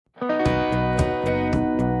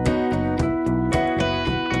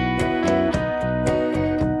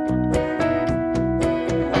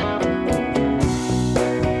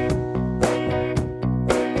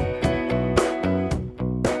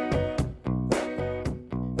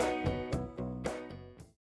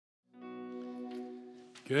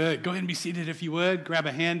Good. Go ahead and be seated if you would. Grab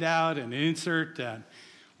a handout and an insert.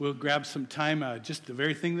 We'll grab some time, just the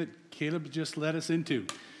very thing that Caleb just led us into,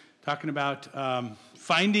 talking about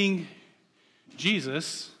finding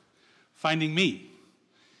Jesus, finding me.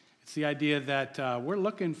 It's the idea that we're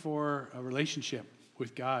looking for a relationship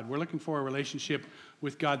with God. We're looking for a relationship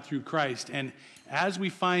with God through Christ. And as we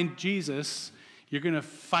find Jesus, you're going to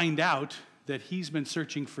find out that he's been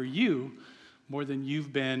searching for you more than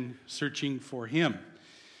you've been searching for him.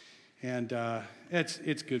 And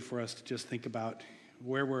it's good for us to just think about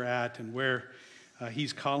where we're at and where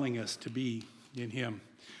he's calling us to be in him.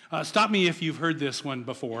 Stop me if you've heard this one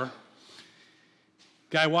before.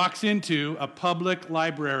 Guy walks into a public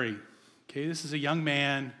library. Okay, this is a young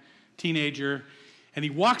man, teenager, and he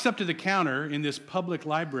walks up to the counter in this public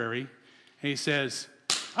library, and he says,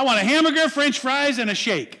 "I want a hamburger, French fries, and a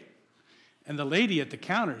shake." And the lady at the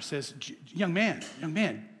counter says, young man,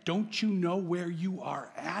 don't you know where you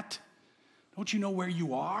are at? Don't you know where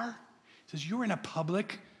you are?" He says, "You're in a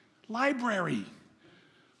public library."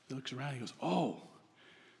 He looks around and he goes, "Oh,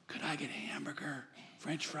 could I get a hamburger,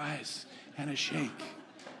 French fries, and a shake?"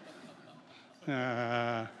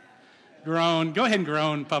 Groan. Go ahead and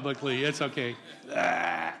groan publicly. It's okay.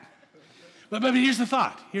 But here's the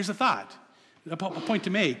thought. A point to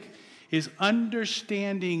make is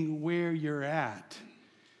understanding where you're at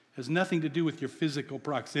has nothing to do with your physical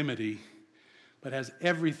proximity, but has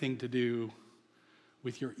everything to do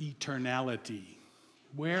with your eternality.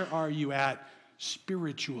 Where are you at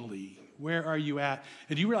spiritually? Where are you at?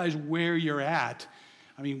 And do you realize where you're at?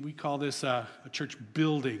 I mean, we call this a church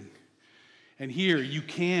building. And here you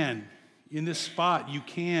can, in this spot,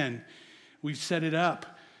 we've set it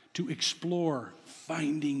up to explore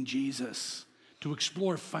finding Jesus, to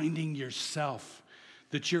explore finding yourself,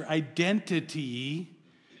 that your identity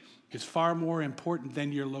is far more important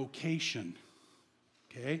than your location,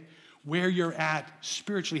 okay? Where you're at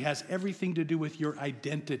spiritually has everything to do with your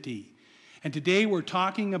identity. And today we're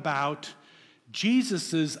talking about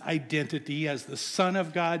Jesus' identity as the Son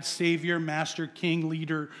of God, Savior, Master, King,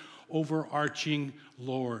 Leader, overarching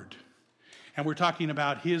Lord. And we're talking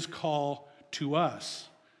about his call to us,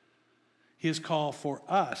 his call for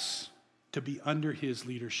us to be under his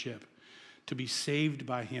leadership, to be saved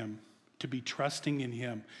by him, to be trusting in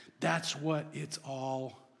him. That's what it's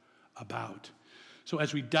all about. So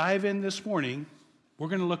as we dive in this morning, we're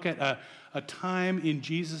going to look at a time in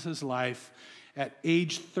Jesus' life at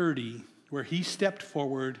age 30 where he stepped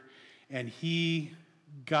forward and he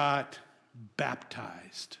got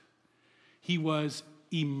baptized. He was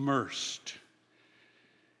immersed.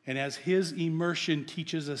 And as his immersion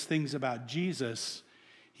teaches us things about Jesus,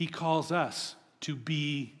 he calls us to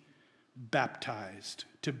be baptized,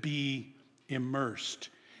 to be immersed.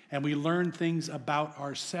 And we learn things about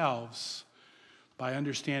ourselves by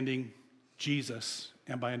understanding Jesus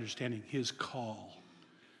and by understanding his call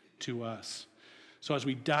to us. So as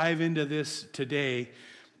we dive into this today,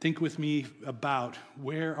 think with me about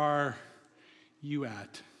where are you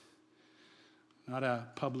at? Not a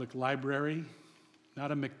public library,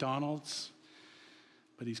 not a McDonald's,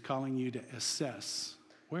 but he's calling you to assess,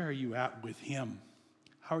 where are you at with him?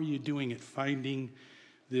 How are you doing at finding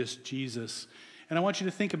this Jesus? And I want you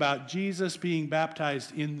to think about Jesus being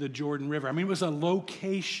baptized in the Jordan River. I mean, it was a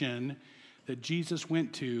location that Jesus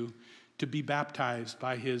went to be baptized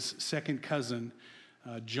by his second cousin,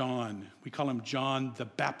 John. We call him John the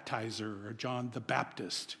Baptizer or John the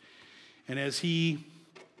Baptist. And as he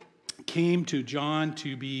came to John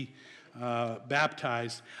to be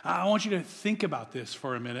baptized, I want you to think about this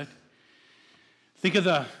for a minute. Think of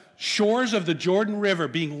the shores of the Jordan River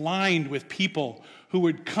being lined with people who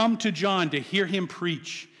would come to John to hear him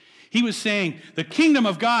preach. He was saying, the kingdom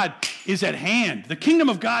of God is at hand. The kingdom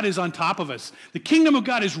of God is on top of us. The kingdom of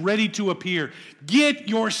God is ready to appear. Get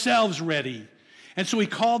yourselves ready. And so he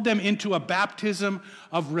called them into a baptism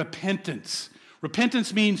of repentance.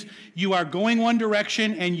 Repentance means you are going one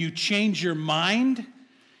direction and you change your mind,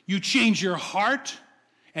 you change your heart,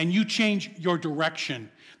 and you change your direction.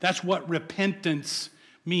 That's what repentance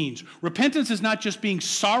means. Repentance is not just being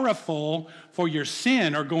sorrowful for your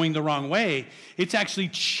sin or going the wrong way. It's actually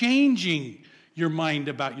changing your mind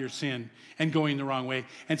about your sin and going the wrong way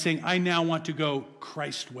and saying, I now want to go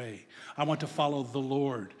Christ's way. I want to follow the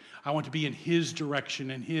Lord. I want to be in his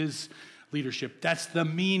direction and his leadership. That's the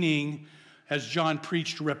meaning, as John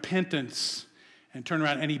preached repentance and turned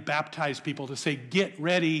around and he baptized people to say, get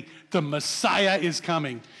ready, the Messiah is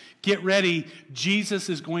coming. Get ready, Jesus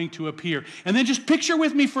is going to appear. And then just picture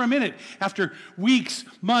with me for a minute, after weeks,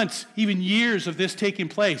 months, even years of this taking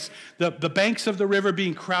place, the banks of the river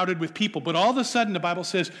being crowded with people. But all of a sudden, the Bible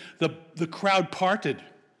says, the crowd parted.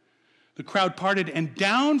 The crowd parted, and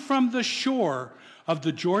down from the shore of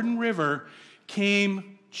the Jordan River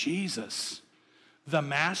came Jesus, the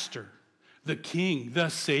Master, the King, the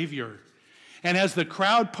Savior. And as the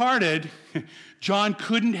crowd parted, John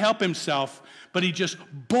couldn't help himself, but he just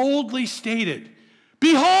boldly stated,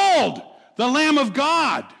 "Behold, the Lamb of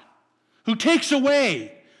God, who takes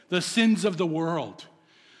away the sins of the world."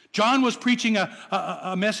 John was preaching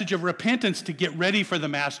a message of repentance to get ready for the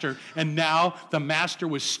Master, and now the Master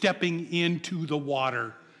was stepping into the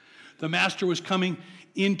water. The Master was coming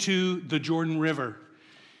into the Jordan River.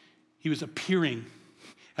 He was appearing,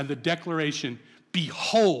 and the declaration,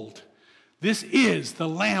 "Behold, this is the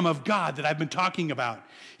Lamb of God that I've been talking about.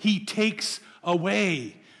 He takes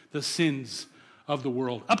away the sins of the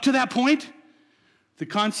world." Up to that point, the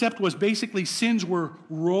concept was basically sins were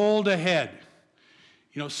rolled ahead.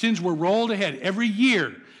 Sins were rolled ahead. Every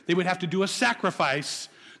year, they would have to do a sacrifice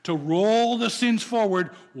to roll the sins forward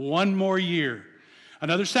one more year.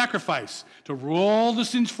 Another sacrifice to roll the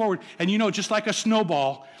sins forward. And just like a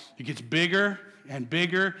snowball, it gets bigger and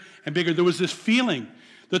bigger and bigger. There was this feeling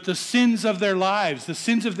that the sins of their lives, the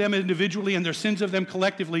sins of them individually and their sins of them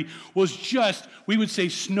collectively, was just, we would say,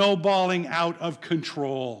 snowballing out of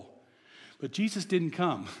control. But Jesus didn't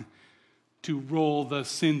come to roll the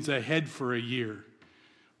sins ahead for a year.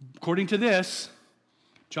 According to this,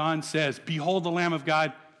 John says, "Behold the Lamb of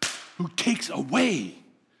God who takes away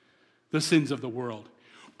the sins of the world."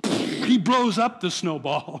 He blows up the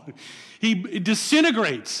snowball. He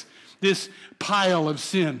disintegrates this pile of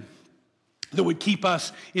sin that would keep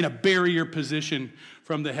us in a barrier position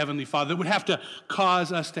from the Heavenly Father, that would have to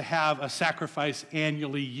cause us to have a sacrifice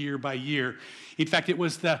annually, year by year. In fact, it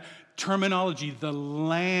was the terminology, the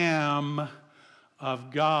Lamb of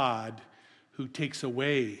God who takes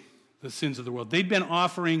away the sins of the world. They'd been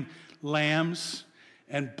offering lambs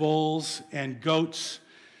and bulls and goats,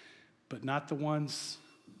 but not the ones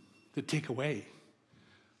that take away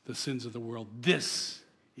the sins of the world. This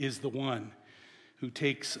is the one who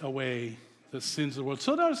takes away the sins of the world.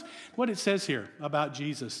 So notice what it says here about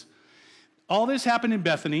Jesus. All this happened in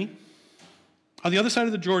Bethany, on the other side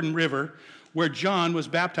of the Jordan River, where John was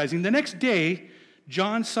baptizing. The next day,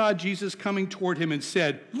 John saw Jesus coming toward him and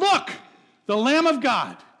said, "Look, the Lamb of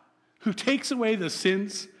God who takes away the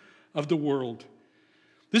sins of the world."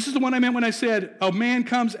 This is the one I meant when I said, "A man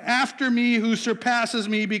comes after me who surpasses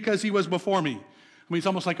me because he was before me." I mean, it's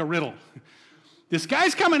almost like a riddle. This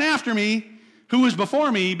guy's coming after me who was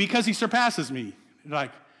before me because he surpasses me. You're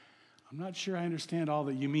like, I'm not sure I understand all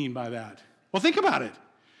that you mean by that. Well, think about it.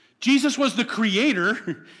 Jesus was the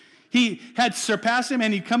creator. He had surpassed him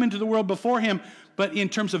and he'd come into the world before him. But in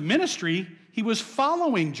terms of ministry, he was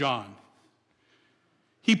following John.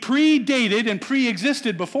 He predated and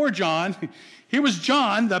pre-existed before John. Here was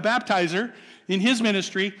John, the baptizer, in his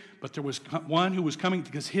ministry, but there was one who was coming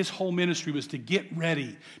because his whole ministry was to get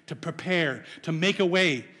ready, to prepare, to make a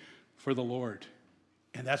way for the Lord.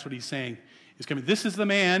 And that's what he's saying is coming. This is the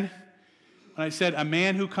man, when I said, "A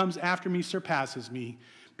man who comes after me surpasses me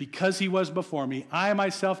because he was before me. I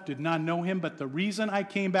myself did not know him, but the reason I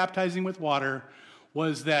came baptizing with water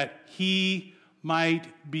was that he might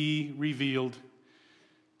be revealed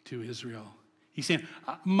to Israel." He's saying,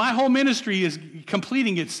 my whole ministry is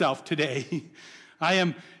completing itself today. I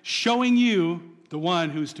am showing you the one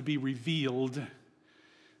who's to be revealed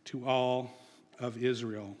to all of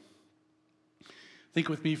Israel. Think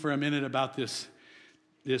with me for a minute about this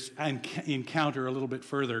encounter a little bit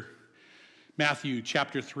further. Matthew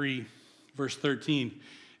chapter 3, verse 13.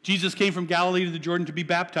 Jesus came from Galilee to the Jordan to be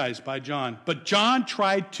baptized by John, but John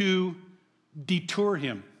tried to detour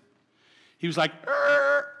him. He was like,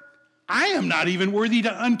 "I am not even worthy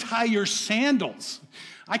to untie your sandals.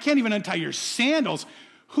 I can't even untie your sandals.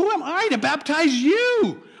 Who am I to baptize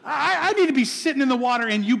you? I need to be sitting in the water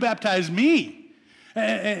and you baptize me."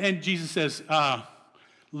 And Jesus says,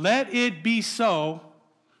 "Let it be so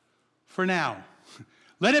for now."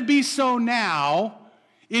 Let it be so now.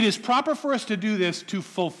 It is proper for us to do this to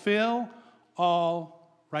fulfill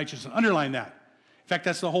all righteousness. Underline that. In fact,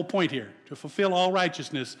 that's the whole point here, to fulfill all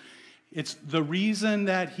righteousness. It's the reason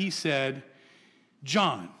that he said,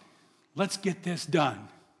 "John, let's get this done.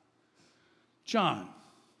 John,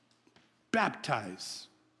 baptize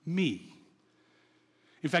me."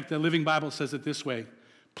 In fact, the Living Bible says it this way: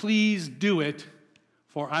 "Please do it,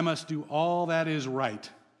 for I must do all that is right."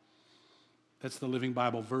 That's the Living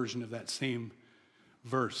Bible version of that same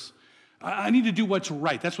verse. I need to do what's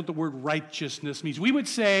right. That's what the word righteousness means. We would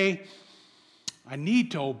say, I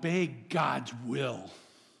need to obey God's will.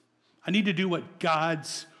 I need to do what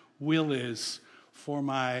God's will is for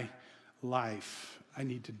my life. I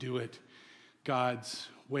need to do it God's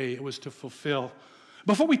way. It was to fulfill.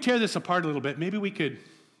 Before we tear this apart a little bit, maybe we could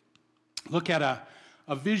look at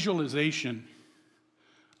a visualization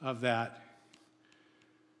of that.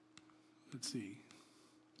 Let's see.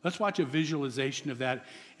 Let's watch a visualization of that.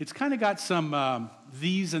 It's kind of got some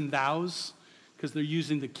these and thous because they're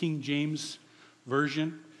using the King James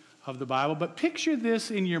version of the Bible. But picture this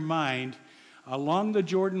in your mind along the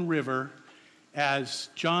Jordan River as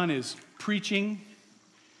John is preaching.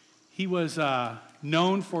 He was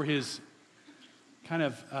known for his kind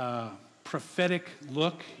of prophetic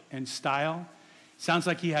look and style. Sounds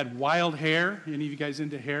like he had wild hair. Any of you guys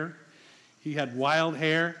into hair? He had wild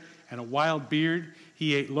hair and a wild beard.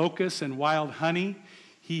 He ate locusts and wild honey.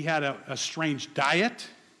 He had a strange diet.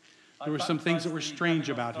 There were some things that were strange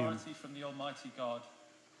about him. From the Almighty God,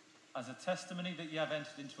 as a testimony that you have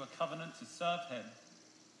entered into a covenant to serve him.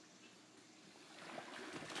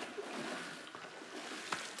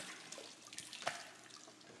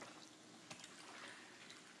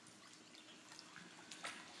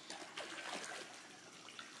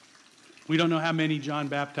 We don't know how many John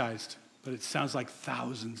baptized, but it sounds like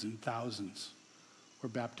thousands and thousands were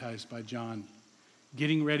baptized by John,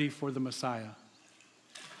 getting ready for the Messiah.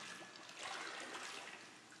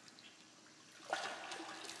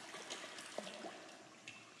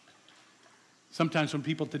 Sometimes when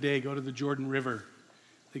people today go to the Jordan River,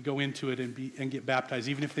 they go into it and get baptized,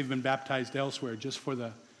 even if they've been baptized elsewhere, just for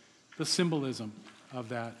the symbolism of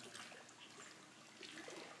that.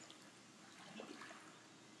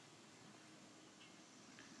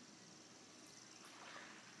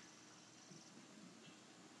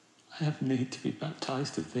 I have need to be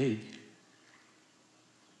baptized of thee.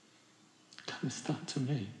 Comest thou to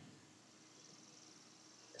me?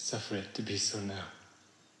 Suffer it to be so now.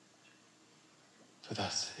 For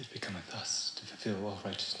thus it becometh us to fulfill all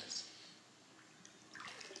righteousness.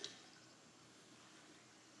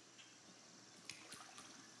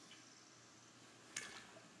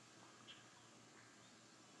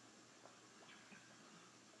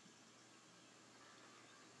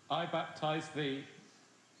 I baptize thee,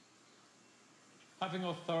 having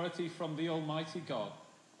authority from the Almighty God,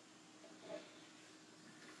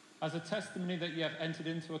 as a testimony that ye have entered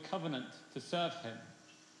into a covenant to serve him.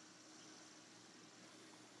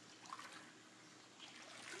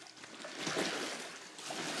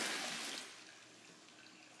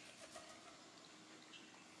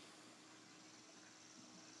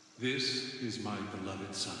 This is my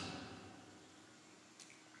beloved Son,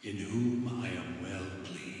 in whom I am well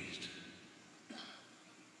pleased.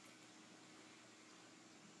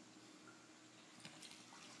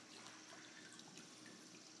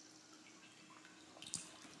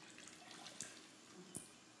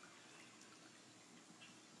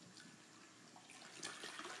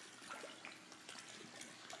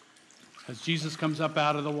 As Jesus comes up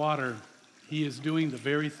out of the water, he is doing the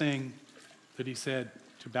very thing that he said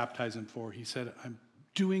to baptize him for. He said, I'm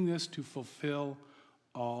doing this to fulfill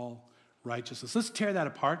all righteousness. Let's tear that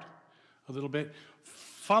apart a little bit.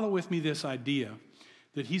 Follow with me this idea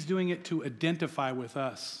that he's doing it to identify with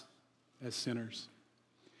us as sinners.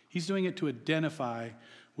 He's doing it to identify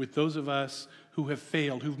with those of us who have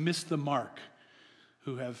failed, who've missed the mark,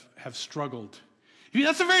 who have struggled.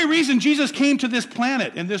 That's the very reason Jesus came to this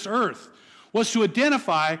planet and this earth, was to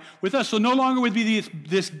identify with us. So no longer would be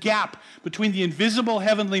this gap between the invisible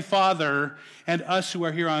Heavenly Father and us who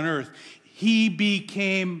are here on earth. He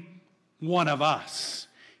became one of us.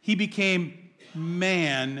 He became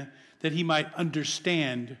man that he might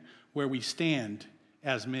understand where we stand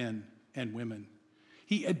as men and women.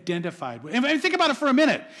 He identified. And think about it for a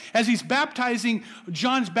minute. As he's baptizing,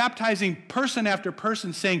 John's baptizing person after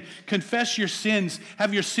person, saying, confess your sins,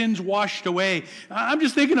 have your sins washed away. I'm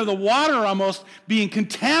just thinking of the water almost being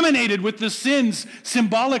contaminated with the sins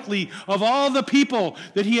symbolically of all the people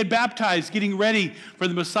that he had baptized, getting ready for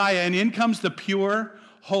the Messiah. And in comes the pure,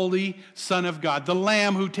 holy Son of God, the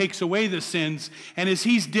Lamb who takes away the sins. And as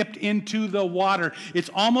he's dipped into the water, it's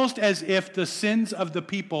almost as if the sins of the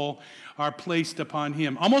people are placed upon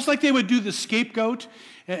him. Almost like they would do the scapegoat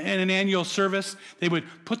in an annual service. They would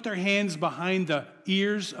put their hands behind the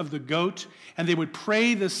ears of the goat, and they would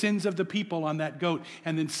pray the sins of the people on that goat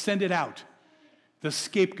and then send it out. The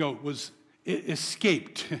scapegoat was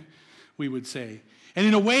escaped, we would say. And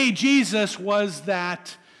in a way, Jesus was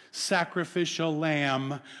that sacrificial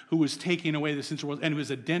lamb who was taking away the sins of the world and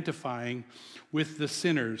was identifying with the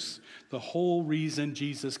sinners. The whole reason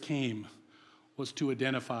Jesus came was to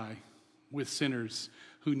identify with sinners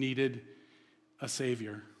who needed a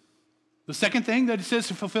Savior. The second thing that it says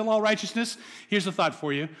to fulfill all righteousness, here's a thought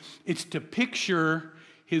for you. It's to picture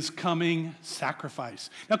his coming sacrifice.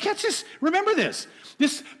 Now catch this, remember this.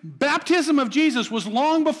 This baptism of Jesus was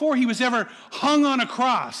long before he was ever hung on a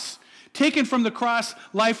cross, taken from the cross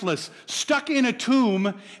lifeless, stuck in a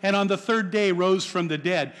tomb, and on the third day rose from the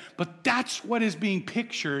dead. But that's what is being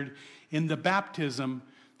pictured in the baptism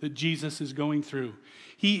that Jesus is going through.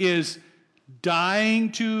 He is dying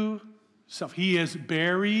to self. He is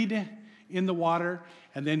buried in the water,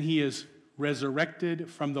 and then he is resurrected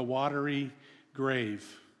from the watery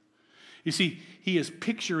grave. You see, he is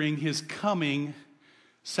picturing his coming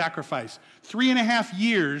sacrifice. 3.5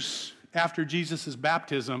 years after Jesus'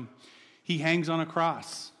 baptism, he hangs on a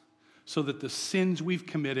cross so that the sins we've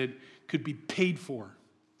committed could be paid for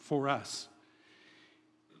us.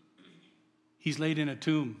 He's laid in a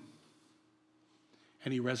tomb,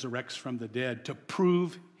 and he resurrects from the dead to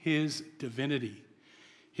prove his divinity.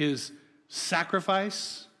 His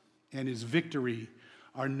sacrifice and his victory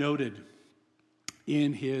are noted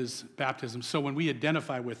in his baptism. So when we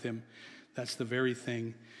identify with him, that's the very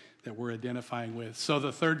thing that we're identifying with. So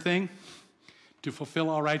the third thing, to fulfill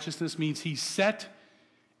all righteousness, means he set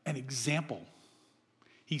an example.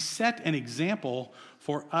 He set an example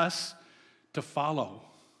for us to follow.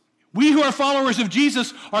 We who are followers of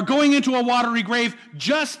Jesus are going into a watery grave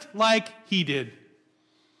just like he did.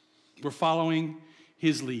 We're following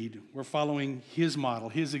his lead. We're following his model,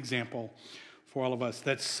 his example for all of us.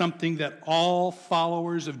 That's something that all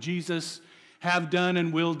followers of Jesus have done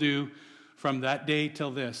and will do from that day till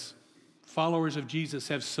this. Followers of Jesus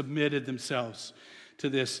have submitted themselves to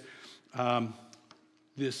this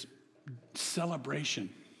celebration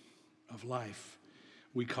of life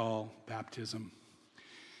we call baptism.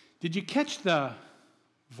 Did you catch the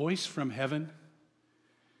voice from heaven?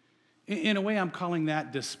 In a way, I'm calling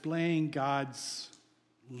that displaying God's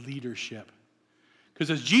leadership. Because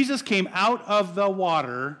as Jesus came out of the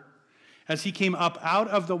water, as he came up out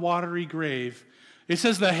of the watery grave, it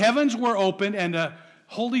says the heavens were opened and the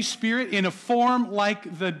Holy Spirit in a form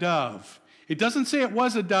like the dove. It doesn't say it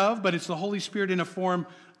was a dove, but it's the Holy Spirit in a form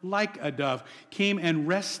like a dove, came and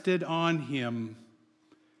rested on him.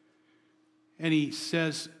 And he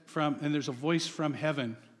says and there's a voice from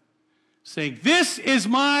heaven saying, "This is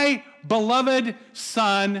my beloved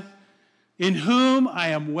Son, in whom I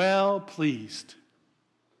am well pleased."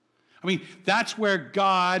 I mean, that's where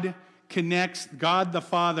God connects, God the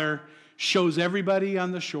Father shows everybody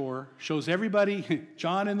on the shore, shows everybody,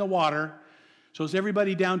 John in the water, shows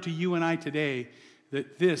everybody down to you and I today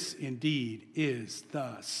that this indeed is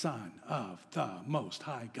the Son of the Most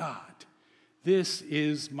High God. This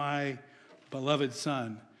is my beloved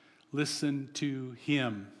Son. Listen to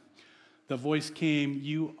him. The voice came,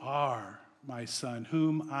 "You are my Son,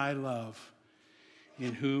 whom I love,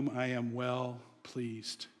 in whom I am well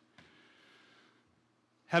pleased."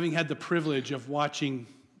 Having had the privilege of watching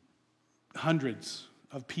hundreds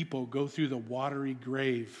of people go through the watery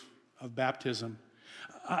grave of baptism,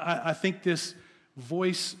 I think this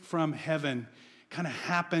voice from heaven kind of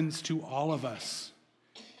happens to all of us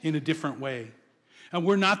in a different way. And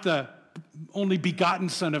we're not the only begotten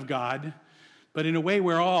Son of God, but in a way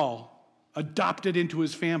we're all adopted into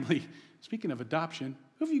his family. Speaking of adoption,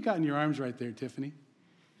 who have you got in your arms right there, Tiffany?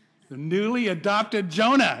 The newly adopted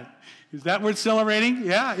Jonah. Is that worth celebrating?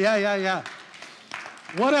 Yeah.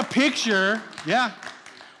 What a picture,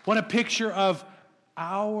 What a picture of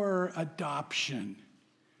our adoption.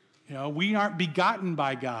 You know, we aren't begotten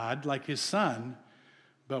by God like his Son,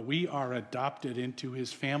 but we are adopted into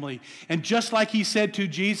his family. And just like he said to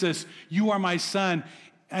Jesus, "You are my Son,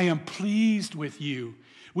 I am pleased with you."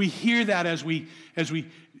 We hear that as we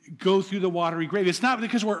go through the watery grave. It's not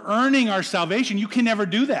because we're earning our salvation. You can never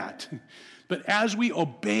do that. But as we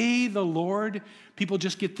obey the Lord, people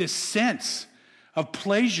just get this sense of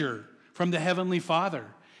pleasure from the Heavenly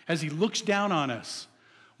Father as he looks down on us.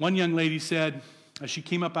 One young lady said, as she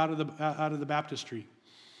came up out of the baptistry,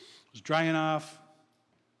 was drying off,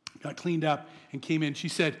 got cleaned up, and came in. She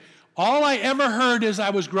said, "All I ever heard as I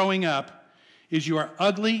was growing up is you are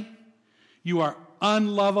ugly, you are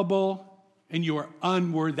unlovable, and you are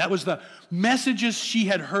unworthy." That was the messages she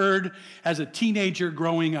had heard as a teenager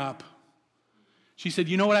growing up. She said,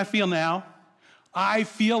 "You know what I feel now? I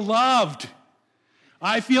feel loved.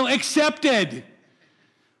 I feel accepted.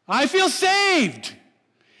 I feel saved."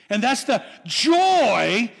 And that's the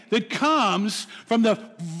joy that comes from the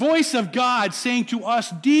voice of God saying to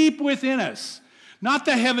us deep within us. Not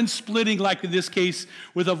the heavens splitting like in this case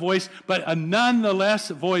with a voice, but a nonetheless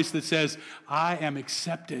voice that says, "I am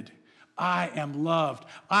accepted. I am loved.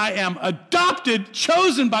 I am adopted,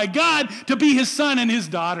 chosen by God to be his son and his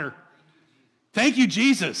daughter." Thank you,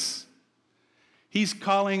 Jesus. He's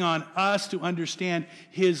calling on us to understand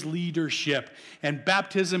his leadership. And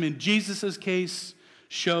baptism in Jesus' case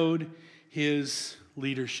showed his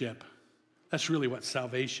leadership. That's really what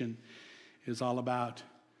salvation is all about.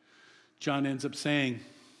 John ends up saying,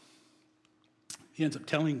 he ends up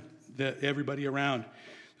telling everybody around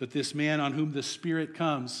that this man on whom the Spirit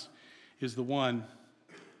comes is the one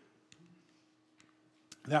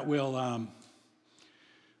that will,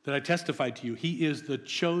 that I testified to you. He is the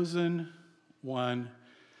chosen one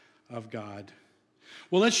of God.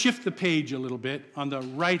 Well, let's shift the page a little bit. On the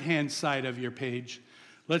right-hand side of your page,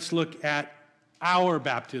 let's look at our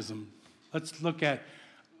baptism. Let's look at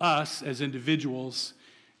us as individuals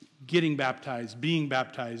getting baptized, being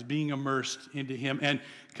immersed into him, and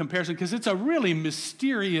comparison, because it's a really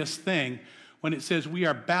mysterious thing when it says we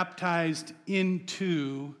are baptized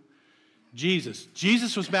into Jesus.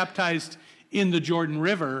 Jesus was baptized in the Jordan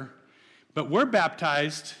River, but we're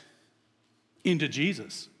baptized into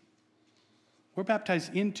Jesus. We're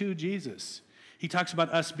baptized into Jesus. He talks about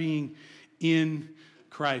us being in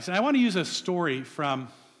Christ. And I want to use a story from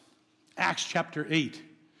Acts chapter 8,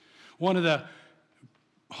 one of the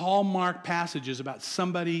hallmark passages about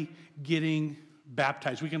somebody getting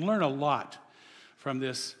baptized. We can learn a lot from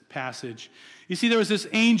this passage. You see, there was this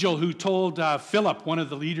angel who told Philip, one of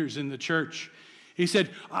the leaders in the church, he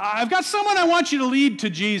said, I've got someone I want you to lead to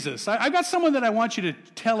Jesus. I've got someone that I want you to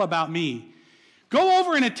tell about me. Go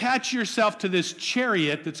over and attach yourself to this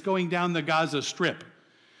chariot that's going down the Gaza Strip.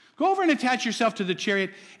 Go over and attach yourself to the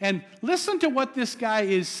chariot and listen to what this guy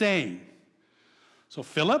is saying. So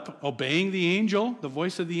Philip, obeying the angel, the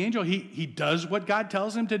voice of the angel, he does what God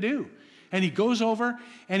tells him to do. And he goes over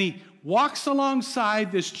and he walks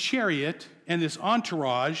alongside this chariot and this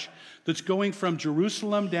entourage that's going from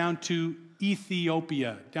Jerusalem down to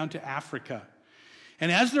Ethiopia, down to Africa. And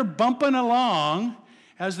as they're bumping along,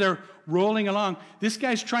 as they're rolling along, this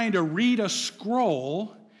guy's trying to read a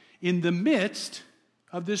scroll in the midst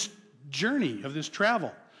of this journey, of this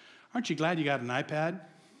travel. Aren't you glad you got an iPad?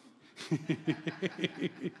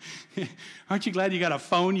 Aren't you glad you got a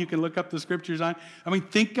phone you can look up the scriptures on? I mean,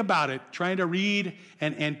 think about it, trying to read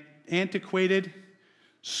an antiquated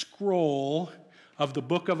scroll of the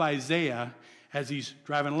book of Isaiah as he's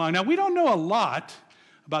driving along. Now, we don't know a lot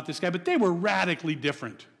about this guy, but they were radically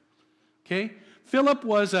different, okay? Philip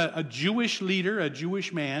was a Jewish leader, a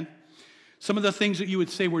Jewish man. Some of the things that you would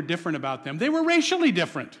say were different about them, they were racially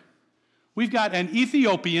different. We've got an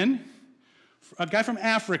Ethiopian, a guy from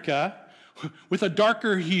Africa with a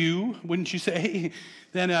darker hue, wouldn't you say,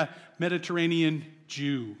 than a Mediterranean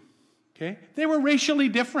Jew, okay? They were racially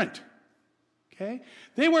different, okay?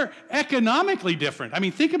 They were economically different. I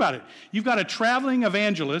mean, think about it. You've got a traveling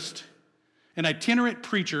evangelist, an itinerant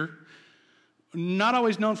preacher, not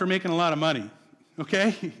always known for making a lot of money,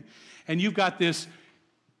 okay? And you've got this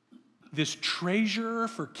treasurer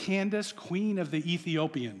for Candace, queen of the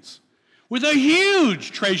Ethiopians, with a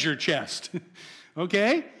huge treasure chest,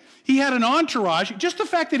 okay? He had an entourage. Just the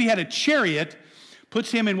fact that he had a chariot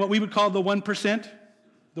puts him in what we would call the 1%,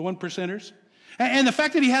 the 1%ers. And the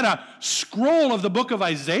fact that he had a scroll of the book of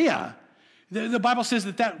Isaiah, the Bible says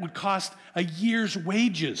that would cost a year's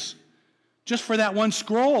wages just for that one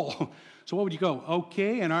scroll. So what would you go?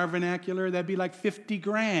 Okay, in our vernacular, that'd be like 50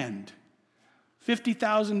 grand.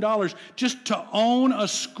 $50,000 just to own a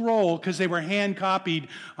scroll because they were hand copied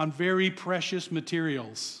on very precious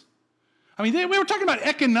materials. I mean, we were talking about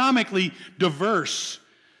economically diverse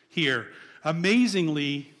here,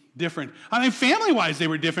 amazingly different. I mean, family-wise, they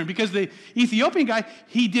were different because the Ethiopian guy,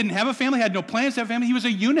 he didn't have a family, had no plans to have a family. He was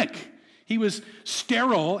a eunuch. He was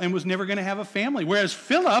sterile and was never going to have a family. Whereas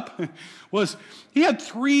Philip he had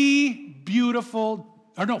four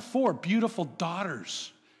beautiful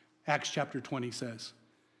daughters. Acts chapter 20 says.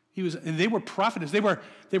 And they were prophetess. They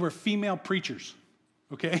were female preachers,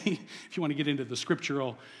 okay? If you want to get into the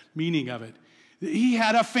scriptural meaning of it. He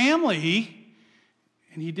had a family,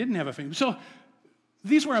 and he didn't have a family. So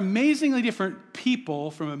these were amazingly different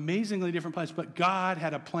people from amazingly different places, but God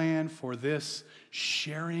had a plan for this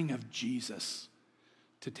sharing of Jesus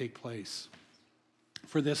to take place,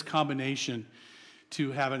 for this combination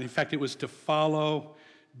to have an effect. It was to follow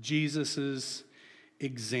Jesus's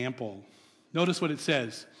example. Notice what it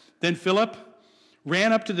says. Then Philip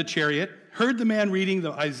ran up to the chariot, heard the man reading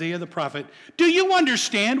the Isaiah the prophet. Do you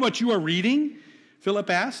understand what you are reading? Philip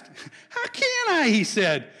asked. How can I, he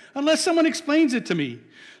said, unless someone explains it to me.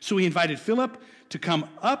 So he invited Philip to come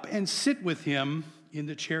up and sit with him in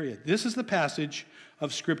the chariot. This is the passage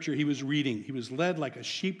of scripture he was reading. He was led like a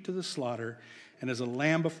sheep to the slaughter, and as a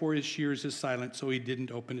lamb before his shears is silent, so he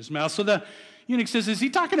didn't open his mouth. So the eunuch says, is he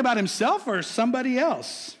talking about himself or somebody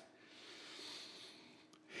else?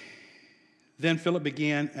 Then Philip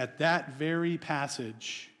began at that very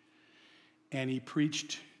passage, and he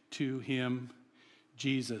preached to him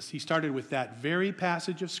Jesus. He started with that very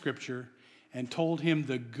passage of Scripture and told him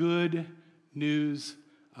the good news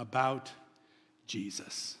about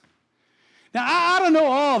Jesus. Now, I don't know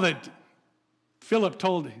all that Philip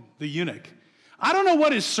told the eunuch. I don't know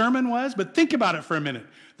what his sermon was, but think about it for a minute.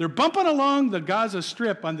 They're bumping along the Gaza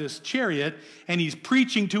Strip on this chariot, and he's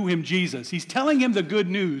preaching to him Jesus. He's telling him the good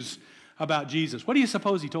news about Jesus. What do you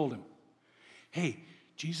suppose he told him? Hey,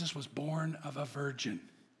 Jesus was born of a virgin,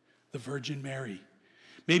 the Virgin Mary.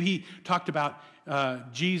 Maybe he talked about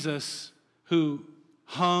Jesus who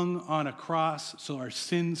hung on a cross so our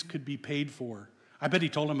sins could be paid for. I bet he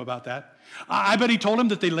told him about that. I bet he told him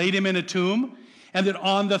that they laid him in a tomb and that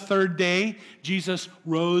on the third day, Jesus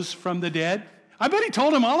rose from the dead. I bet he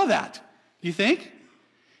told him all of that. Do you think?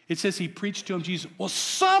 It says he preached to him Jesus. Well,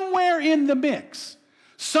 somewhere in the mix,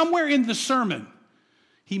 somewhere in the sermon,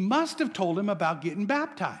 he must have told him about getting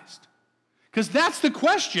baptized. Because that's the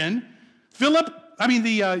question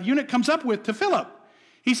the eunuch comes up with to Philip.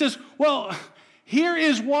 He says, well, here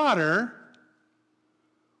is water.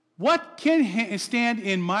 What can stand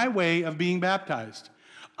in my way of being baptized?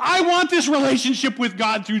 I want this relationship with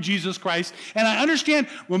God through Jesus Christ, and I understand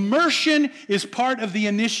immersion is part of the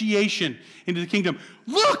initiation into the kingdom.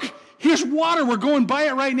 Look, here's water. We're going by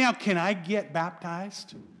it right now. Can I get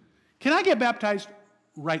baptized? Can I get baptized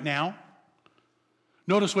right now?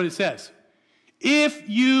 Notice what it says. If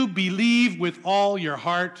you believe with all your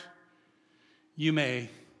heart, you may.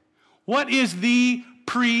 What is the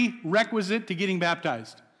prerequisite to getting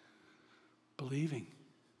baptized? Believing.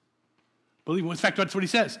 In fact, that's what he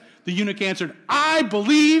says. The eunuch answered, I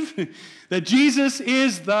believe that Jesus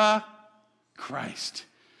is the Christ.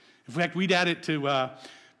 In fact, we'd add it to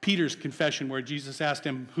Peter's confession where Jesus asked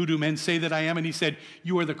him, who do men say that I am? And he said,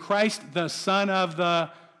 you are the Christ, the Son of the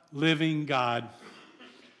living God.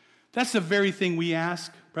 That's the very thing we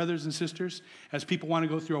ask, brothers and sisters, as people want to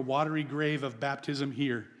go through a watery grave of baptism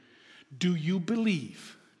here. Do you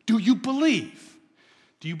believe? Do you believe?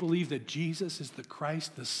 Do you believe that Jesus is the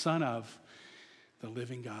Christ, the Son of the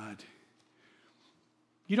living God?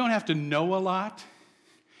 You don't have to know a lot.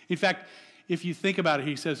 In fact, if you think about it,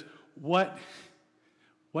 he says, what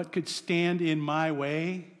could stand in my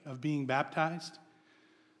way of being baptized?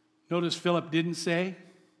 Notice Philip didn't say,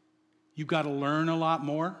 you've got to learn a lot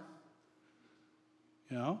more.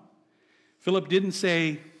 You know? Philip didn't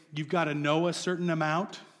say, you've got to know a certain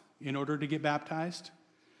amount in order to get baptized.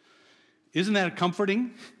 Isn't that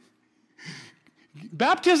comforting?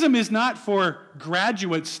 Baptism is not for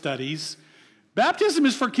graduate studies. Baptism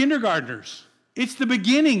is for kindergartners. It's the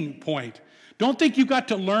beginning point. Don't think you've got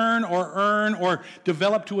to learn or earn or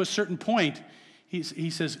develop to a certain point. He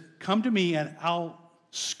says, come to me and I'll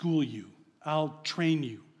school you. I'll train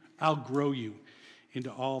you. I'll grow you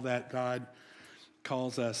into all that God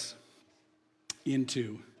calls us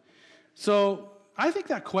into. So I think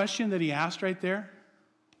that question that he asked right there,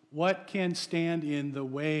 what can stand in the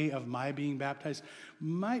way of my being baptized,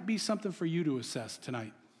 might be something for you to assess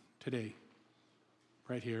tonight, today,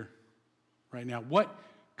 right here, right now. What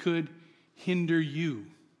could hinder you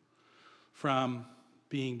from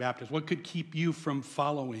being baptized? What could keep you from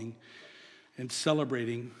following and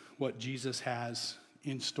celebrating what Jesus has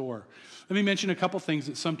in store? Let me mention a couple things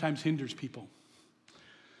that sometimes hinders people.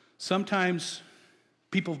 Sometimes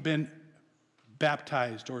people have been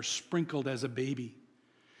baptized or sprinkled as a baby,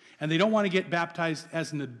 and they don't want to get baptized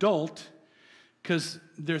as an adult because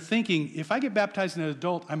they're thinking, if I get baptized as an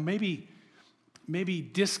adult, I'm maybe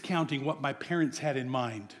discounting what my parents had in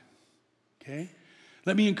mind. Okay?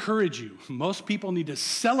 Let me encourage you. Most people need to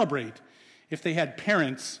celebrate if they had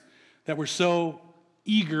parents that were so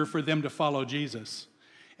eager for them to follow Jesus.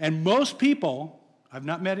 And most people, I've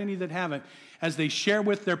not met any that haven't, as they share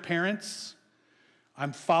with their parents,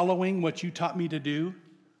 I'm following what you taught me to do,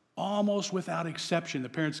 almost without exception, the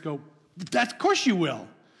parents go, of course you will.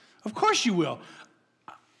 Of course you will.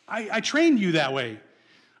 I trained you that way.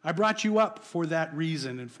 I brought you up for that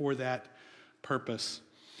reason and for that purpose.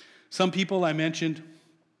 Some people I mentioned,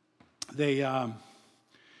 they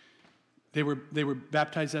were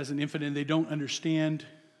baptized as an infant and they don't understand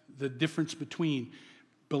the difference between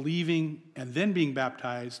believing and then being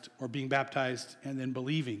baptized or being baptized and then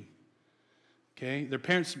believing. Okay? Their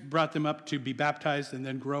parents brought them up to be baptized and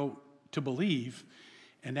then grow to believe.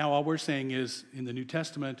 And now all we're saying is, in the New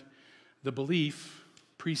Testament, the belief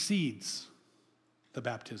precedes the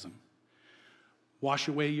baptism. Wash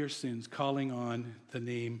away your sins, calling on the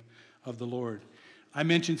name of the Lord. I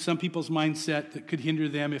mentioned some people's mindset that could hinder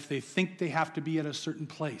them if they think they have to be at a certain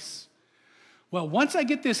place. well, once I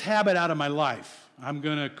get this habit out of my life, I'm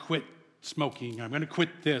going to quit smoking, I'm going to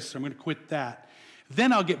quit this, I'm going to quit that,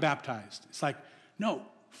 then I'll get baptized. It's like, no,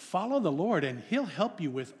 follow the Lord and he'll help you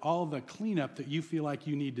with all the cleanup that you feel like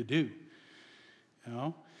you need to do. You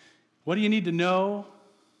know? What do you need to know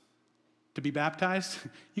to be baptized?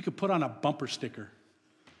 You could put on a bumper sticker.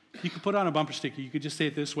 You could put on a bumper sticker. You could just say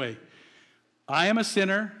it this way: I am a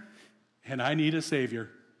sinner and I need a Savior.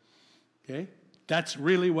 Okay? That's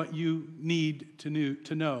really what you need to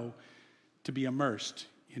know to be immersed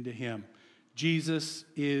into him. Jesus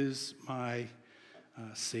is my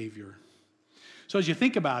Savior. So as you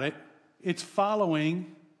think about it, it's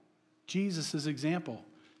following Jesus' example.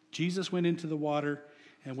 Jesus went into the water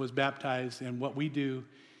and was baptized, and what we do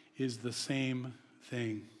is the same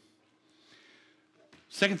thing.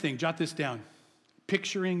 Second thing, jot this down.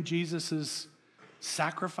 Picturing Jesus'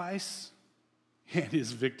 sacrifice and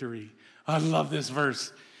his victory. I love this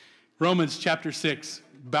verse. Romans chapter 6,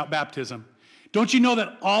 about baptism. Don't you know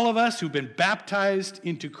that all of us who've been baptized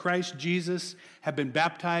into Christ Jesus have been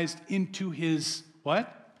baptized into his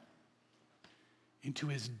what? Into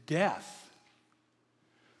his death.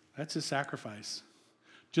 That's his sacrifice.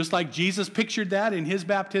 Just like Jesus pictured that in his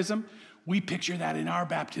baptism, we picture that in our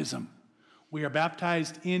baptism. We are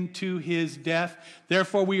baptized into his death.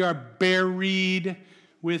 Therefore, we are buried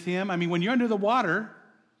with him. I mean, when you're under the water,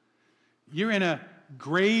 you're in a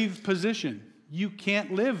grave position. You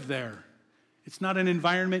can't live there. It's not an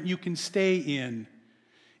environment you can stay in.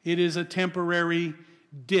 It is a temporary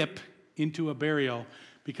dip into a burial.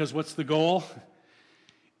 Because what's the goal?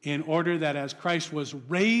 In order that as Christ was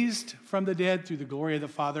raised from the dead through the glory of the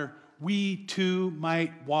Father, we too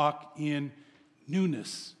might walk in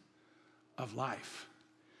newness of life.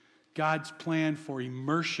 God's plan for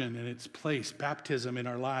immersion in its place, baptism in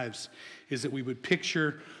our lives, is that we would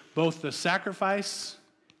picture both the sacrifice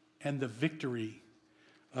and the victory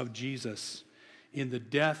of Jesus in the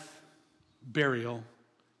death, burial,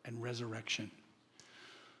 and resurrection.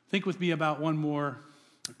 Think with me about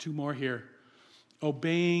two more here.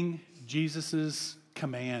 Obeying Jesus'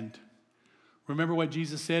 command. Remember what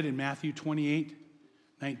Jesus said in Matthew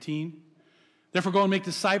 28:19? Therefore go and make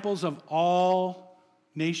disciples of all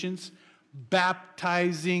nations,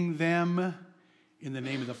 baptizing them in the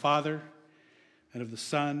name of the Father and of the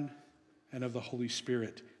Son and of the Holy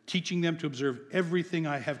Spirit, teaching them to observe everything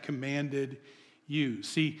I have commanded you.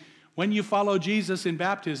 See, when you follow Jesus in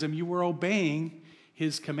baptism, you were obeying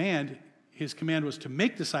his command. His command was to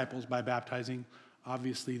make disciples by baptizing.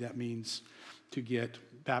 Obviously, that means to get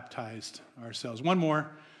baptized ourselves. One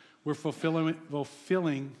more, we're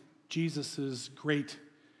fulfilling Jesus' great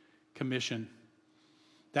commission.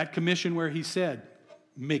 That commission where he said,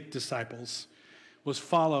 make disciples, was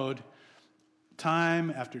followed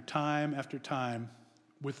time after time after time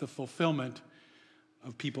with the fulfillment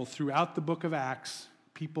of people throughout the book of Acts,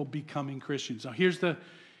 people becoming Christians. Now, here's the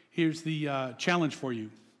challenge for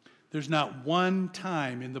you. There's not one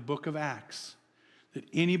time in the book of Acts that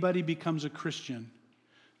anybody becomes a Christian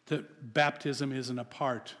that baptism isn't a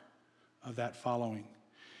part of that following.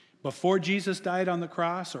 Before Jesus died on the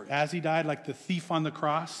cross, or as he died, like the thief on the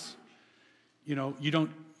cross, you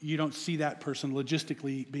don't see that person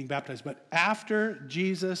logistically being baptized. But after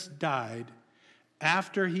Jesus died,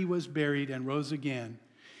 after he was buried and rose again,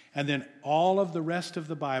 and then all of the rest of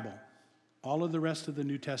the Bible, all of the rest of the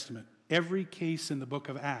New Testament, every case in the book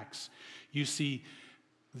of Acts, you see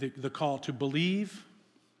the call to believe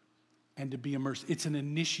and to be immersed. It's an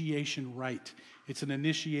initiation rite. It's an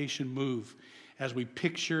initiation move as we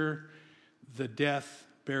picture the death,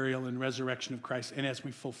 burial, and resurrection of Christ, and as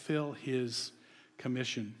we fulfill his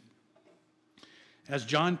commission. As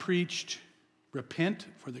John preached, repent,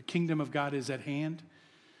 for the kingdom of God is at hand.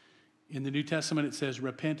 In the New Testament, it says,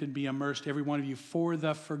 repent and be immersed, every one of you, for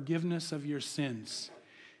the forgiveness of your sins,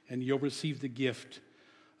 and you'll receive the gift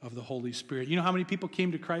of the Holy Spirit. You know how many people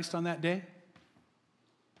came to Christ on that day?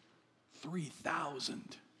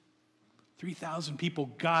 3,000. 3,000 people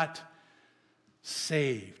got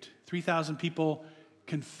saved. 3,000 people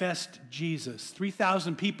confessed Jesus.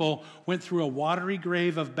 3,000 people went through a watery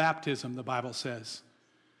grave of baptism, the Bible says.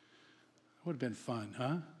 That would have been fun,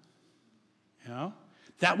 huh? You know?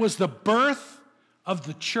 That was the birth of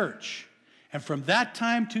the church. And from that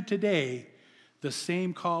time to today, the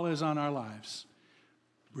same call is on our lives.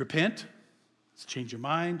 Repent, let's change your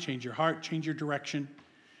mind, change your heart, change your direction,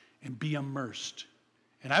 and be immersed.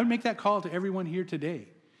 And I would make that call to everyone here today.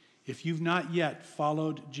 If you've not yet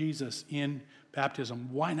followed Jesus in baptism,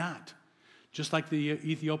 why not? Just like the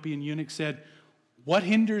Ethiopian eunuch said, what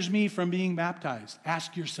hinders me from being baptized?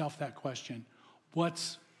 Ask yourself that question.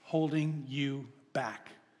 What's holding you back?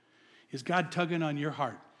 Is God tugging on your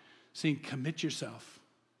heart, saying, commit yourself,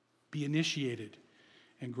 be initiated,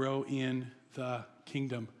 and grow in the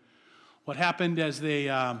kingdom? What happened as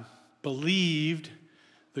they believed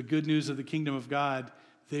the good news of the kingdom of God,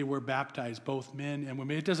 they were baptized, both men and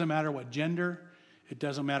women. It doesn't matter what gender, it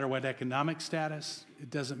doesn't matter what economic status, it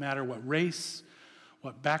doesn't matter what race,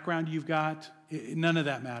 what background you've got, none of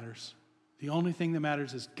that matters. The only thing that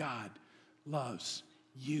matters is God loves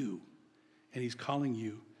you, and he's calling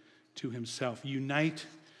you to himself. Unite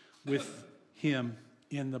with him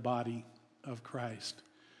in the body of Christ.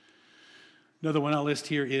 Another one I'll list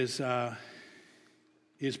here is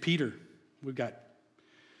Peter. We've got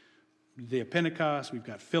the day of Pentecost. We've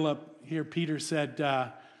got Philip. Here Peter said,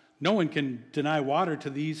 no one can deny water to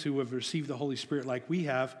these who have received the Holy Spirit like we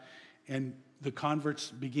have. And the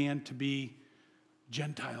converts began to be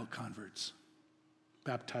Gentile converts,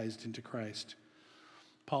 baptized into Christ.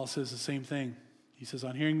 Paul says the same thing. He says,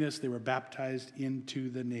 on hearing this, they were baptized into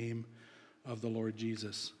the name of the Lord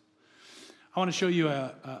Jesus. I want to show you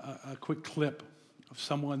a quick clip of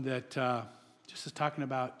someone that just is talking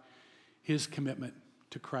about his commitment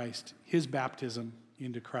to Christ, his baptism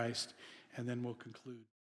into Christ, and then we'll conclude.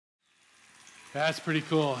 That's pretty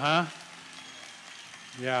cool, huh?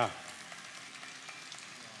 Yeah.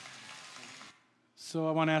 So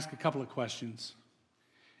I want to ask a couple of questions.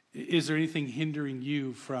 Is there anything hindering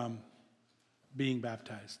you from being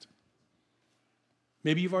baptized?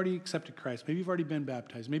 Maybe you've already accepted Christ. Maybe you've already been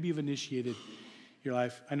baptized. Maybe you've initiated your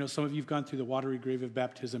life. I know some of you have gone through the watery grave of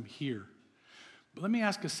baptism here. But let me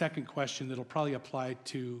ask a second question that'll probably apply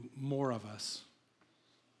to more of us.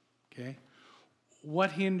 Okay?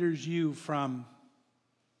 What hinders you from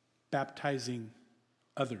baptizing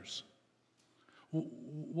others?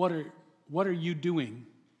 What are you doing,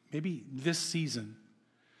 maybe this season,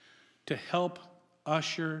 to help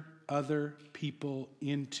usher other people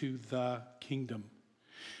into the kingdom?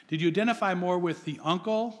 Did you identify more with the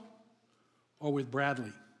uncle or with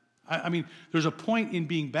Bradley? I mean, there's a point in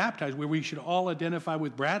being baptized where we should all identify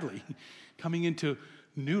with Bradley, coming into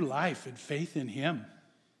new life and faith in him.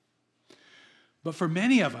 But for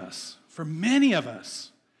many of us,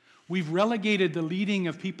 we've relegated the leading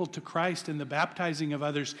of people to Christ and the baptizing of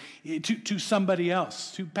others to somebody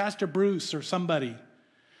else, to Pastor Bruce or somebody.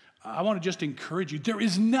 I want to just encourage you, there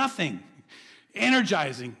is nothing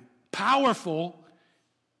energizing, powerful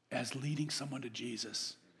as leading someone to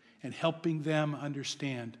Jesus and helping them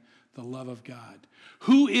understand the love of God.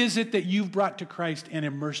 Who is it that you've brought to Christ and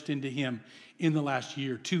immersed into him in the last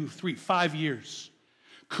year, 2, 3, 5 years?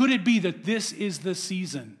 Could it be that this is the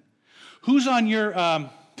season? Who's on your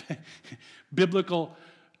biblical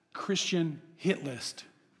Christian hit list?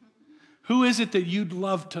 Who is it that you'd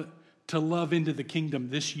love to love into the kingdom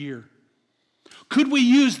this year? Could we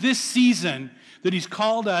use this season that he's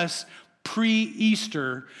called us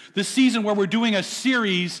pre-Easter, the season where we're doing a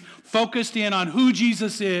series focused in on who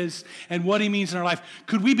Jesus is and what he means in our life?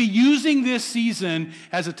 Could we be using this season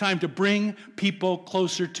as a time to bring people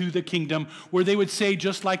closer to the kingdom, where they would say,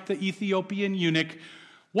 just like the Ethiopian eunuch,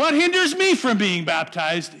 what hinders me from being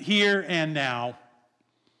baptized here and now?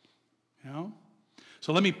 You know?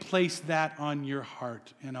 So let me place that on your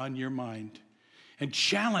heart and on your mind and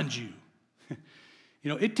challenge you. You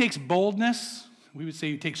know, it takes boldness. We would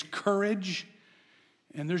say it takes courage,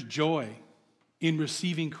 and there's joy in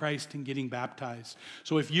receiving Christ and getting baptized.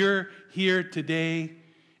 So if you're here today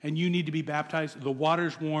and you need to be baptized, the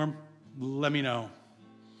water's warm, let me know.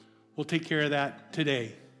 We'll take care of that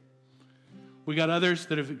today. We got others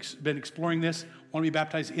that have been exploring this, want to be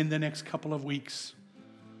baptized in the next couple of weeks.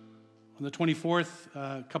 On the 24th,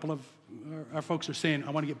 a couple of our folks are saying, I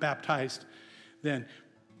want to get baptized then.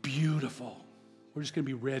 Beautiful. We're just going to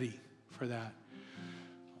be ready for that.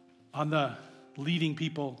 On the leading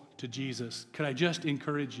people to Jesus, could I just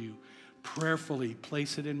encourage you, prayerfully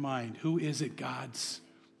place it in mind. Who is it God's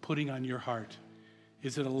putting on your heart?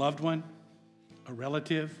 Is it a loved one? A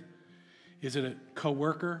relative? Is it a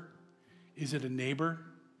coworker? Is it a neighbor?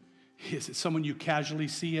 Is it someone you casually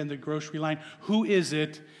see in the grocery line? Who is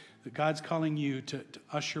it that God's calling you to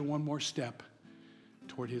usher one more step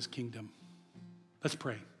toward his kingdom? Let's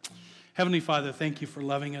pray. Heavenly Father, thank you for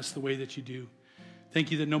loving us the way that you do.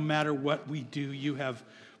 Thank you that no matter what we do, you have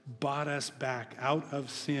bought us back out of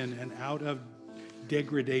sin and out of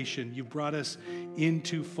degradation. You've brought us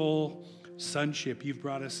into full sonship. You've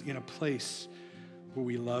brought us in a place where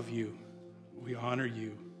we love you, we honor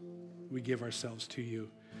you, we give ourselves to you.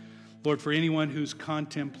 Lord, for anyone who's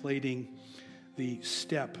contemplating the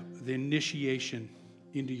step, the initiation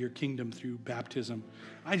into your kingdom through baptism,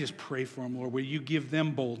 I just pray for them, Lord. Would you give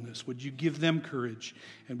them boldness? Would you give them courage?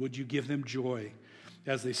 And would you give them joy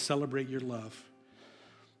as they celebrate your love.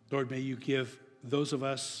 Lord, may you give those of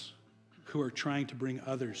us who are trying to bring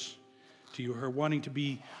others to you, who are wanting to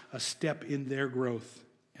be a step in their growth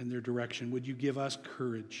and their direction, would you give us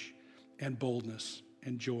courage and boldness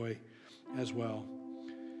and joy as well.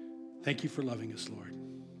 Thank you for loving us, Lord.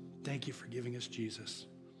 Thank you for giving us Jesus.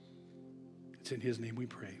 It's in his name we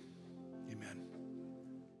pray. Amen.